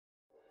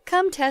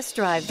Come test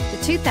drive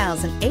the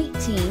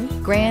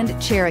 2018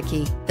 Grand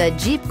Cherokee. The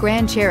Jeep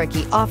Grand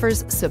Cherokee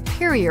offers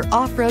superior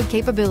off-road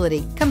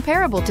capability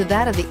comparable to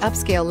that of the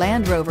upscale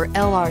Land Rover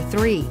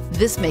LR3.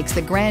 This makes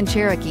the Grand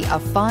Cherokee a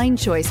fine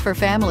choice for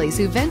families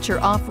who venture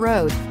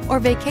off-road or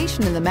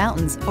vacation in the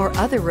mountains or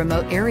other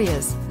remote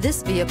areas.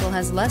 This vehicle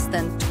has less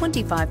than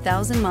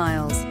 25,000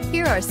 miles.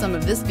 Here are some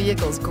of this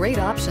vehicle's great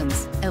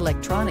options: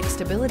 electronic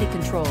stability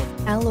control,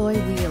 alloy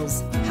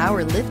wheels,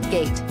 power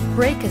liftgate,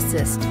 brake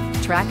assist,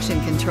 traction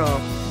control,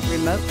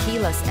 remote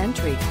keyless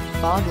entry,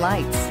 fog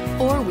lights,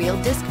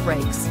 four-wheel disc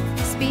brakes,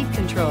 speed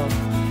control,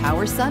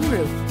 power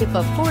sunroof. If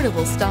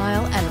affordable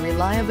style and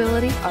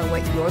reliability are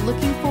what you're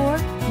looking for,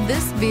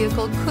 this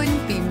vehicle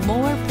couldn't be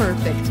more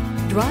perfect.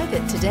 Drive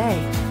it today.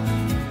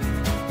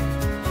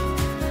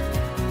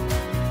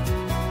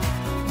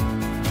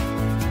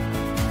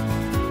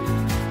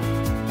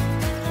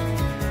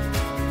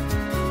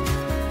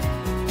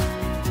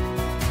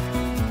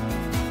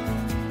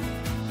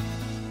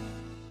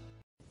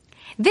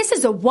 This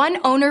is a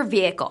one-owner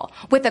vehicle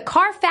with a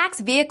CARFAX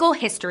Vehicle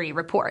History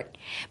Report.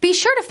 Be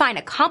sure to find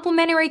a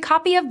complimentary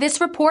copy of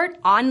this report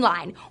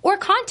online or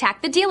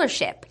contact the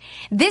dealership.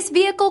 This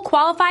vehicle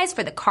qualifies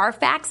for the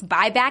CARFAX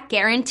Buyback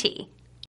Guarantee.